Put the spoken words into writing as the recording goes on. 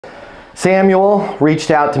Samuel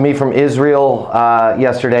reached out to me from Israel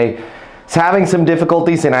yesterday. He's having some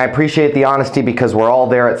difficulties, and I appreciate the honesty because we're all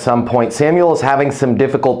there at some point. Samuel is having some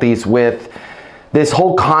difficulties with this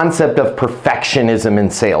whole concept of perfectionism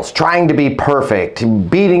in sales, trying to be perfect,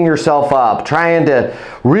 beating yourself up, trying to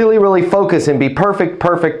really focus and be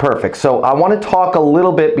perfect. So I want to talk a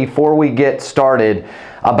little bit before we get started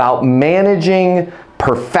about managing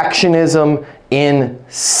perfectionism in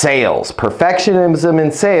sales. Perfectionism in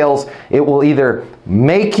sales, it will either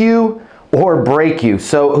make you or break you.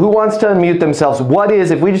 So who wants to unmute themselves? What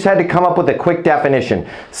is, if we just had to come up with a quick definition,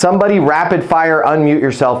 somebody rapid fire unmute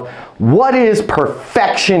yourself. What is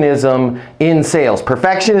perfectionism in sales?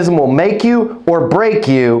 Perfectionism will make you or break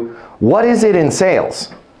you. What is it in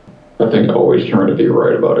sales? I think always trying to be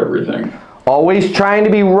right about everything. Always trying to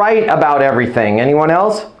be right about everything. Anyone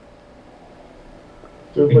else?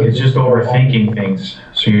 I think it's just overthinking things.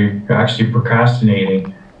 So you're actually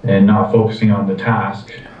procrastinating and not focusing on the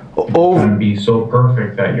task. Trying to be so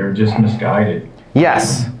perfect that you're just misguided.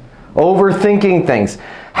 Yes, overthinking things.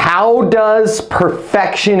 How does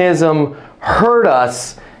perfectionism hurt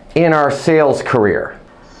us in our sales career?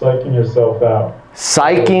 Psyching yourself out.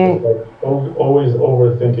 Always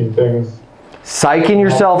overthinking things. Psyching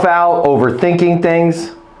yourself out, overthinking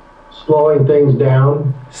things. Slowing things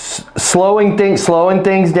down. Slowing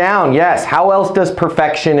things down, yes. How else does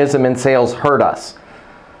perfectionism in sales hurt us?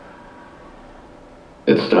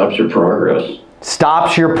 It stops your progress.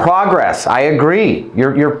 Stops your progress. I agree.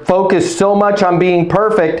 You're focused so much on being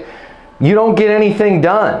perfect, you don't get anything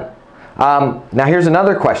done. Now here's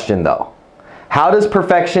another question though. How does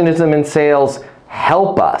perfectionism in sales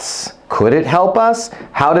help us? Could it help us?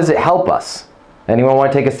 How does it help us? Anyone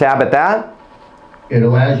want to take a stab at that? It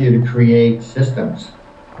allows you to create systems.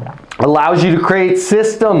 Allows you to create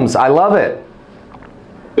systems. I love it.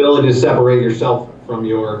 Ability to separate yourself from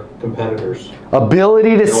your competitors.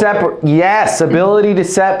 Ability to separate, yes, ability to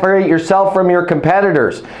separate yourself from your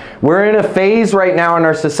competitors. We're in a phase right now in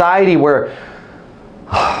our society where,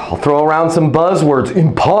 I'll throw around some buzzwords,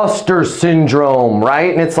 imposter syndrome,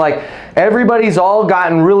 right? And it's like everybody's all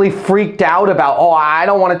gotten really freaked out about, oh, I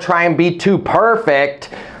don't want to try and be too perfect.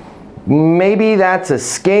 Maybe that's a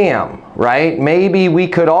scam, right? Maybe we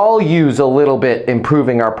could all use a little bit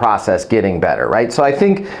improving our process, getting better, right? So I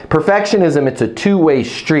think perfectionism, it's a two-way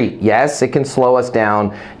street. Yes, it can slow us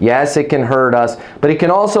down. Yes, it can hurt us, but it can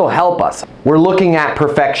also help us. We're looking at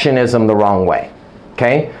perfectionism the wrong way,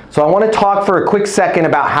 okay? So I want to talk for a quick second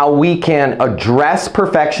about how we can address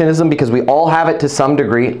perfectionism because we all have it to some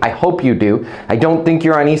degree. I hope you do. I don't think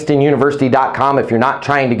you're on eastonuniversity.com if you're not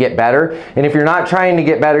trying to get better. And if you're not trying to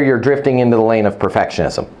get better, you're drifting into the lane of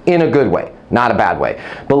perfectionism in a good way, not a bad way.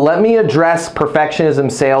 But let me address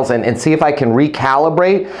perfectionism sales and see if I can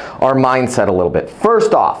recalibrate our mindset a little bit.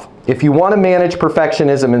 First off, if you want to manage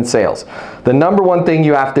perfectionism in sales, the number one thing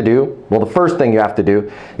you have to do, well, the first thing you have to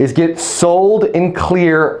do is get sold and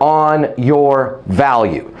clear on your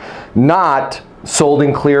value. Not sold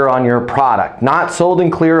and clear on your product, not sold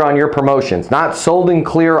and clear on your promotions, not sold and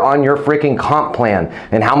clear on your freaking comp plan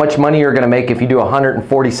and how much money you're going to make if you do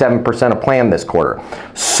 147% of plan this quarter.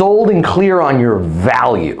 Sold and clear on your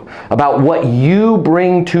value, about what you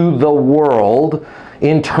bring to the world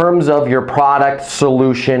in terms of your product,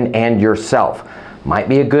 solution, and yourself. Might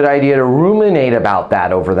be a good idea to ruminate about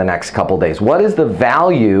that over the next couple days. What is the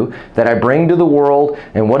value that I bring to the world,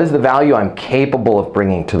 and what is the value I'm capable of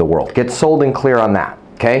bringing to the world? Get sold and clear on that,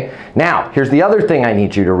 okay? Now, here's the other thing I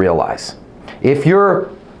need you to realize. If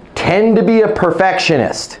you tend to be a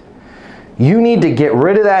perfectionist, you need to get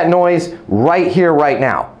rid of that noise right here, right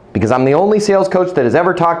now. Because I'm the only sales coach that has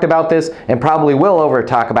ever talked about this and probably will ever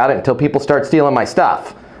talk about it until people start stealing my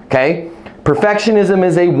stuff, okay? Perfectionism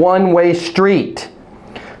is a one-way street.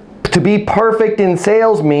 To be perfect in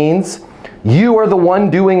sales means you are the one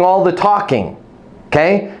doing all the talking,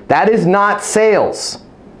 okay? That is not sales.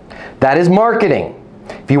 That is marketing.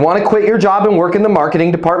 If you want to quit your job and work in the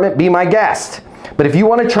marketing department, be my guest. But if you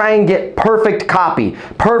want to try and get perfect copy,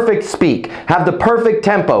 perfect speak, have the perfect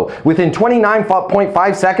tempo within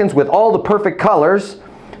 29.5 seconds with all the perfect colors,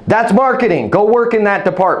 that's marketing. Go work in that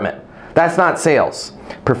department. That's not sales.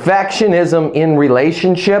 Perfectionism in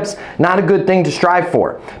relationships, not a good thing to strive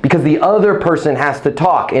for because the other person has to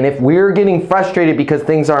talk. And if we're getting frustrated because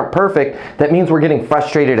things aren't perfect, that means we're getting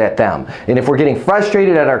frustrated at them. And if we're getting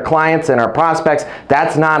frustrated at our clients and our prospects,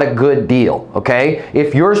 that's not a good deal, okay?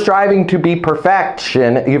 If you're striving to be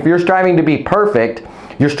perfection, if you're striving to be perfect,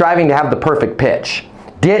 you're striving to have the perfect pitch.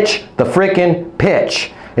 Ditch the frickin'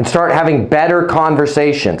 pitch and start having better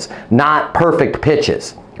conversations, not perfect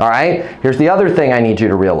pitches. All right? Here's the other thing I need you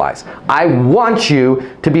to realize. I want you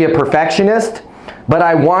to be a perfectionist, but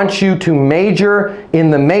I want you to major in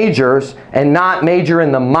the majors and not major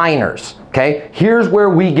in the minors. Okay? Here's where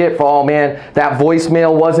we get, oh man, that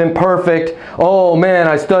voicemail wasn't perfect. Oh man,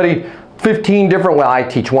 I studied 15 different, well, I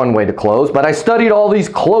teach one way to close, but I studied all these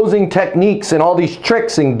closing techniques and all these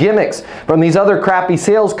tricks and gimmicks from these other crappy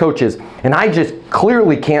sales coaches, and I just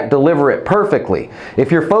clearly can't deliver it perfectly.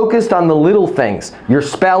 If you're focused on the little things, your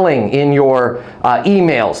spelling in your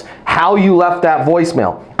emails, how you left that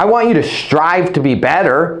voicemail, I want you to strive to be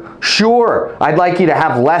better. Sure, I'd like you to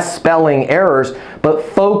have less spelling errors, but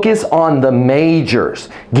focus on the majors.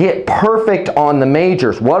 Get perfect on the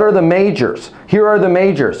majors. What are the majors? Here are the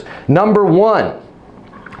majors. Number one,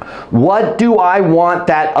 what do I want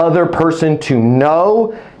that other person to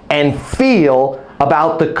know and feel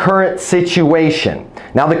about the current situation?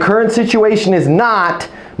 Now, the current situation is not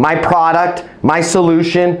my product, my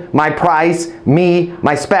solution, my price, me,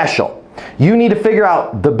 my special. You need to figure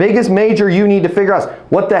out, the biggest major you need to figure out is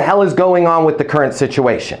what the hell is going on with the current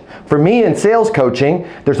situation. For me in sales coaching,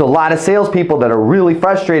 there's a lot of salespeople that are really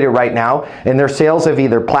frustrated right now, and their sales have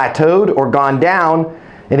either plateaued or gone down,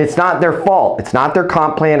 and it's not their fault. It's not their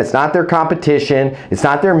comp plan, it's not their competition, it's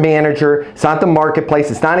not their manager, it's not the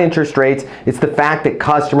marketplace, it's not interest rates, it's the fact that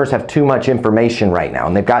customers have too much information right now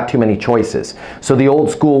and they've got too many choices. So the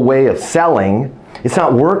old school way of selling, it's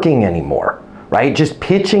not working anymore, right? Just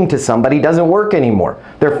pitching to somebody doesn't work anymore.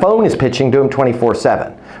 Their phone is pitching to them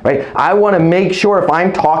 24/7, right? I want to make sure if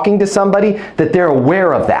I'm talking to somebody that they're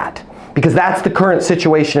aware of that, because that's the current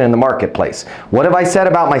situation in the marketplace. What have I said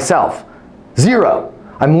about myself? Zero.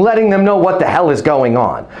 I'm letting them know what the hell is going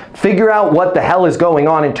on. Figure out what the hell is going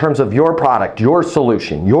on in terms of your product, your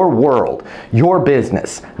solution, your world, your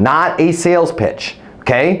business, not a sales pitch,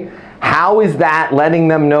 okay? How is that letting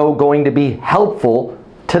them know going to be helpful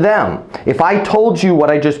to them? If I told you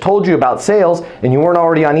what I just told you about sales and you weren't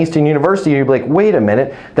already on Easton University, you'd be like, wait a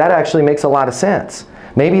minute, that actually makes a lot of sense.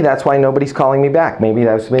 Maybe that's why nobody's calling me back. Maybe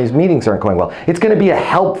that's why these meetings aren't going well. It's going to be a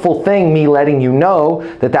helpful thing, me letting you know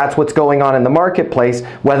that that's what's going on in the marketplace,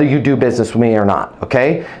 whether you do business with me or not,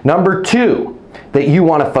 okay? Number two that you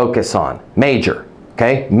want to focus on, major,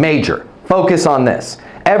 okay? Major. Focus on this.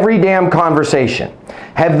 Every damn conversation.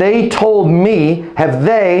 Have they told me, have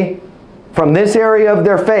they, from this area of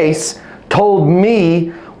their face, told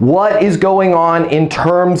me what is going on in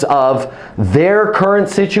terms of their current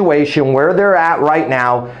situation, where they're at right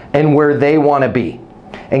now, and where they want to be?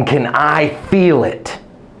 And can I feel it?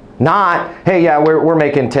 Not, hey, yeah, we're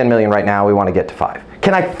making 10 million right now, we want to get to 5.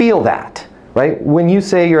 Can I feel that, right? When you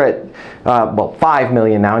say you're at, 5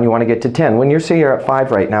 million now and you want to get to 10, when you say you're at 5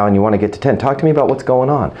 right now and you want to get to 10, talk to me about what's going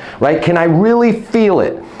on, right? Can I really feel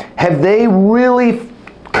it? Have they really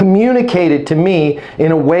communicated to me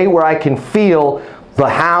in a way where I can feel the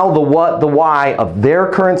how, the what, the why of their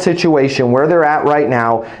current situation, where they're at right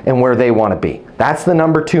now, and where they want to be? That's the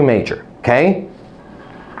number two major, okay?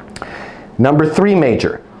 Number three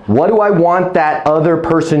major. What do I want that other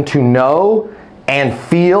person to know and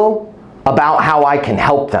feel about how I can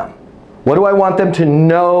help them? What do I want them to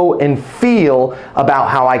know and feel about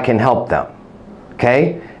how I can help them?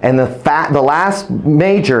 Okay? And the last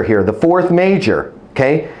major here, the fourth major,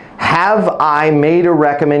 okay? Have I made a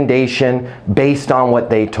recommendation based on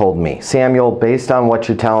what they told me? Samuel, based on what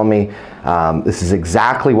you're telling me, this is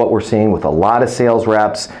exactly what we're seeing with a lot of sales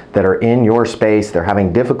reps that are in your space. They're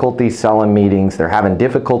having difficulties selling meetings. They're having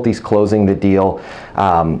difficulties closing the deal.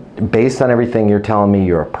 Based on everything you're telling me,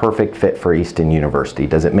 you're a perfect fit for Easton University.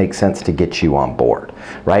 Does it make sense to get you on board?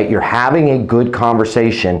 Right? You're having a good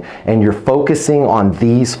conversation and you're focusing on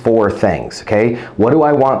these four things, okay? What do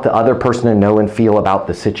I want the other person to know and feel about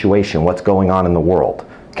the situation? What's going on in the world?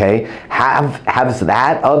 Okay, has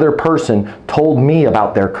that other person told me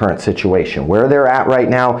about their current situation, where they're at right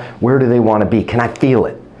now, where do they want to be? Can I feel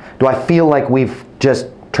it? Do I feel like we've just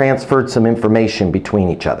transferred some information between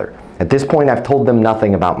each other? At this point, I've told them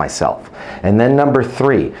nothing about myself. And then number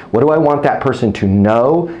three, what do I want that person to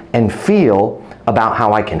know and feel about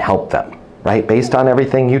how I can help them? Right? Based on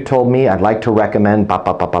everything you told me, I'd like to recommend bop,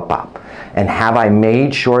 bop, bop, bop, bop. And have I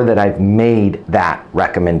made sure that I've made that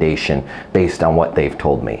recommendation based on what they've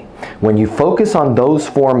told me? When you focus on those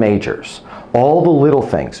four majors, all the little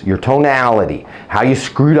things, your tonality, how you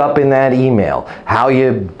screwed up in that email, how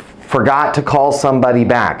you forgot to call somebody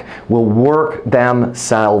back, will work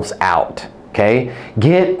themselves out. Okay?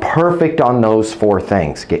 Get perfect on those 4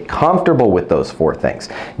 things. Get comfortable with those 4 things.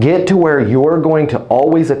 Get to where you're going to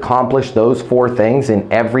always accomplish those 4 things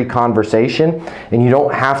in every conversation, and you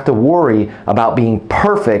don't have to worry about being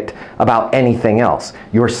perfect about anything else.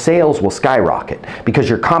 Your sales will skyrocket because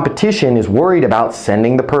your competition is worried about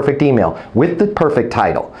sending the perfect email with the perfect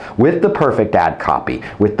title, with the perfect ad copy,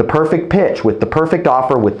 with the perfect pitch, with the perfect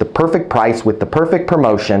offer, with the perfect price, with the perfect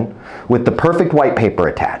promotion, with the perfect white paper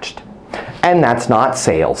attached. And that's not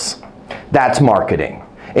sales. That's marketing.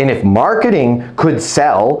 And if marketing could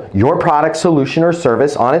sell your product, solution, or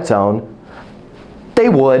service on its own, they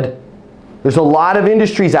would. There's a lot of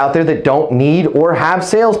industries out there that don't need or have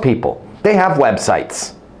salespeople. They have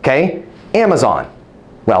websites, okay? Amazon,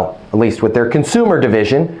 well, at least with their consumer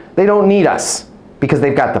division, they don't need us because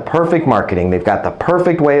they've got the perfect marketing, they've got the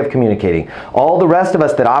perfect way of communicating. All the rest of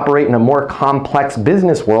us that operate in a more complex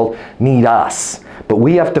business world need us. But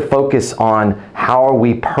we have to focus on how are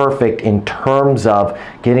we perfect in terms of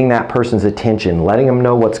getting that person's attention, letting them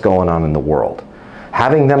know what's going on in the world,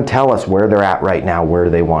 having them tell us where they're at right now, where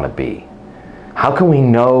do they want to be. How can we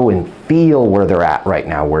know and feel where they're at right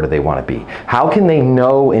now, where do they want to be? How can they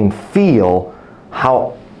know and feel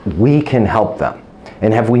how we can help them?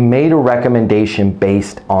 And have we made a recommendation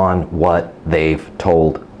based on what they've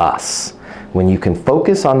told us? When you can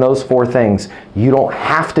focus on those 4 things, you don't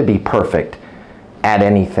have to be perfect at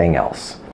anything else.